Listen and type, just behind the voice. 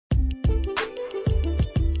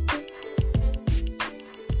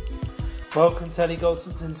Welcome to Ellie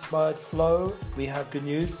Goldson's Inspired Flow. We have good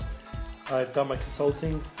news. I've done my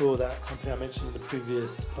consulting for that company I mentioned in the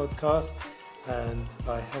previous podcast, and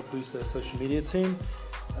I help boost their social media team.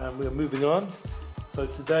 And we're moving on. So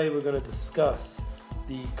today we're going to discuss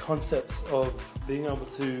the concepts of being able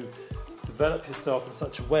to develop yourself in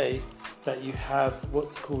such a way that you have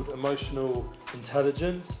what's called emotional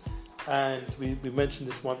intelligence. And we mentioned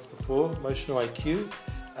this once before, emotional IQ.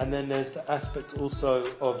 And then there's the aspect also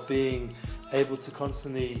of being able to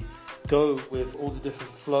constantly go with all the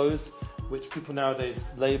different flows, which people nowadays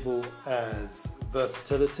label as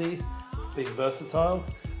versatility, being versatile,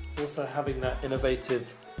 also having that innovative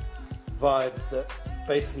vibe that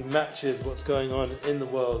basically matches what's going on in the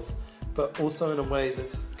world, but also in a way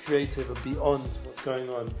that's creative and beyond what's going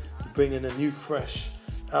on, to bring in a new fresh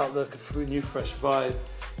outlook, a new fresh vibe.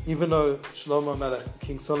 Even though Shlomo Melech,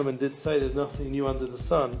 King Solomon, did say there's nothing new under the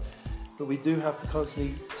sun, but we do have to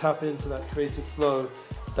constantly tap into that creative flow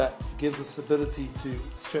that gives us the ability to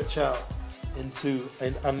stretch out into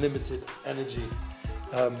an unlimited energy.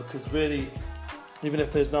 Because really, even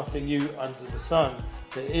if there's nothing new under the sun,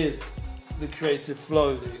 there is the creative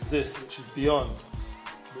flow that exists, which is beyond,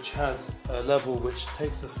 which has a level which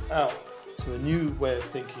takes us out to a new way of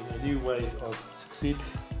thinking, a new way of succeeding.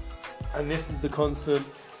 And this is the constant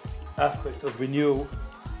aspect of renewal.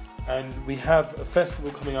 And we have a festival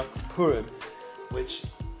coming up, Purim, which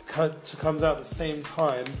comes out at the same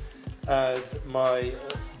time as my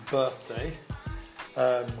birthday,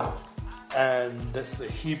 and that's the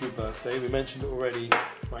Hebrew birthday. We mentioned already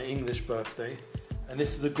my English birthday, and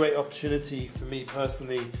this is a great opportunity for me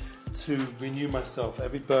personally to renew myself.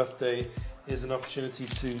 Every birthday is an opportunity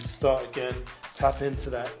to start again, tap into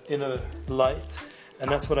that inner light, and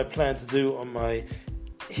that's what I plan to do on my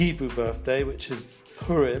Hebrew birthday, which is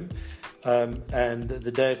Purim, and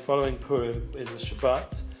the day following Purim is a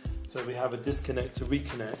Shabbat, so we have a disconnect to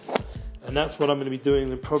reconnect, and that's what I'm going to be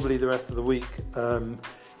doing probably the rest of the week,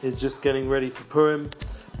 is just getting ready for Purim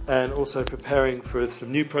and also preparing for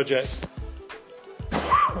some new projects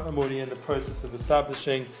I'm already in the process of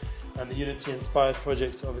establishing, and the Unity Inspires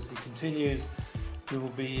project obviously continues. We will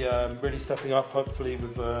be really stepping up hopefully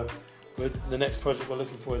with the next project we're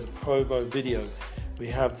looking for is a promo video. We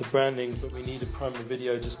have the branding, but we need a promo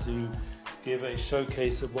video just to give a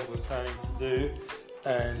showcase of what we're planning to do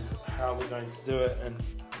and how we're going to do it. And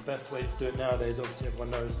the best way to do it nowadays, obviously everyone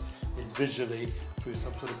knows, is visually through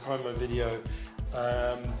some sort of promo video.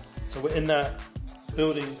 So we're in that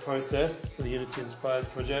building process for the Unity Inspires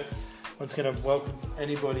project. Once again, I'm welcome to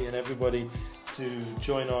anybody and everybody to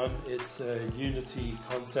join on. It's a unity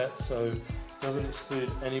concept, so it doesn't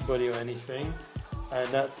exclude anybody or anything. And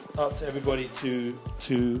that's up to everybody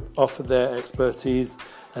to offer their expertise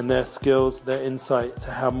and their skills, their insight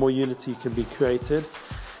to how more unity can be created.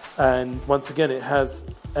 And once again, it has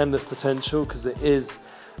endless potential because it is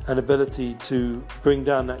an ability to bring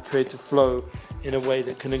down that creative flow in a way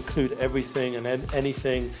that can include everything and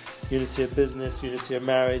anything. Unity of business, unity of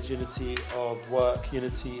marriage, unity of work,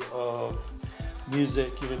 unity of music,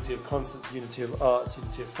 unity of concerts, unity of art,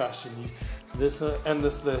 unity of fashion. There's an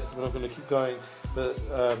endless list. I'm not going to keep going but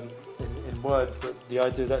in words, but the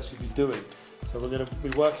idea is actually be doing. So we're going to be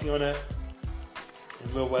working on it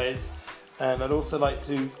in real ways. And I'd also like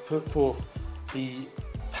to put forth the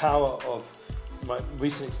power of my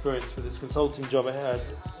recent experience for this consulting job I had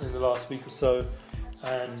in the last week or so,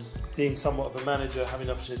 and being somewhat of a manager, having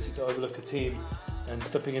the opportunity to overlook a team and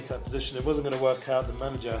stepping into that position. It wasn't going to work out, the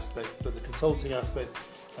manager aspect, but the consulting aspect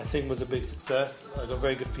I think was a big success. I got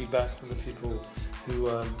very good feedback from the people who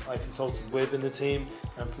I consulted with in the team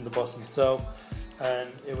and from the boss himself, and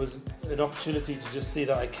it was an opportunity to just see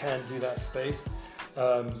that I can do that space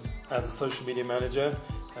as a social media manager,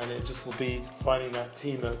 and it just will be finding that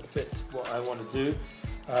team that fits what I want to do.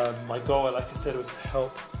 My goal, like I said, was to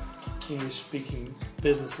help English-speaking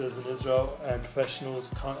businesses in Israel and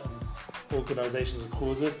professionals, organizations and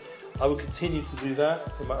causes. I will continue to do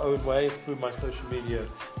that in my own way through my social media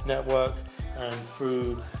network and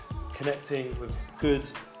through connecting with good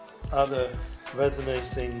other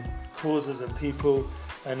resonating causes and people,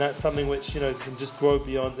 and that's something which can just grow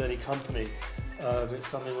beyond any company. It's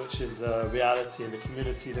something which is a reality in the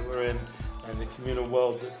community that we're in and the communal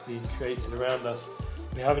world that's being created around us.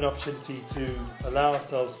 We have an opportunity to allow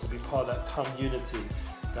ourselves to be part of that community,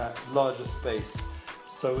 that larger space.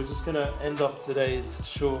 So we're just going to end off today's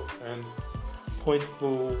short and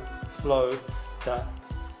pointful flow that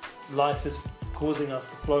life is causing us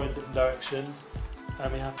to flow in different directions,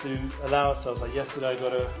 and we have to allow ourselves. Like yesterday I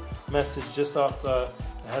got a message just after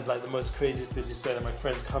I had like the most craziest busiest day, that my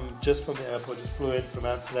friends come just from the airport, just flew in from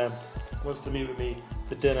Amsterdam, wants to meet with me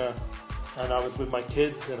for dinner, and I was with my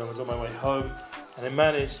kids, and I was on my way home, and I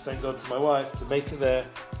managed, thank God to my wife, to make it there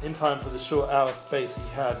in time for the short hour space he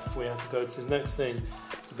had before he had to go to his next thing,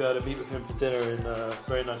 to be able to meet with him for dinner in a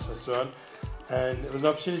very nice restaurant. And it was an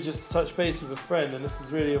opportunity just to touch base with a friend, and this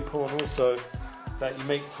is really important also, that you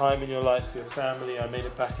make time in your life for your family. I made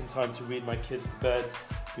it back in time to read my kids to bed,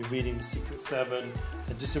 be reading The Secret Seven,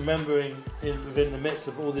 and just remembering within the midst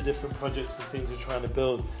of all the different projects and things we're trying to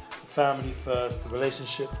build, the family first, the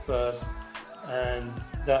relationship first, and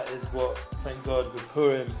that is what, thank God, with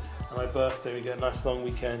Purim and my birthday, we get a nice long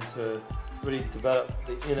weekend to really develop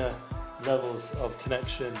the inner levels of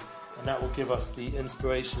connection, and that will give us the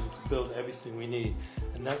inspiration to build everything we need.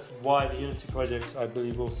 And that's why the Unity projects, I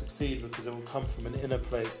believe, will succeed, because it will come from an inner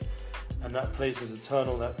place, and that place is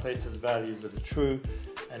eternal, that place has values that are true,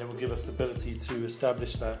 and it will give us the ability to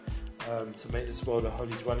establish that, to make this world a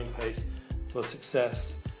holy dwelling place for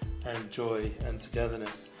success and joy and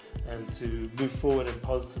togetherness, and to move forward in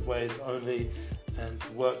positive ways only, and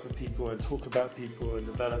to work with people and talk about people and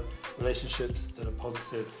develop relationships that are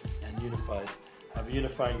positive and unified. Have a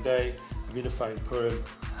unifying day, a unifying Purim.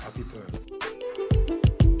 Happy Purim.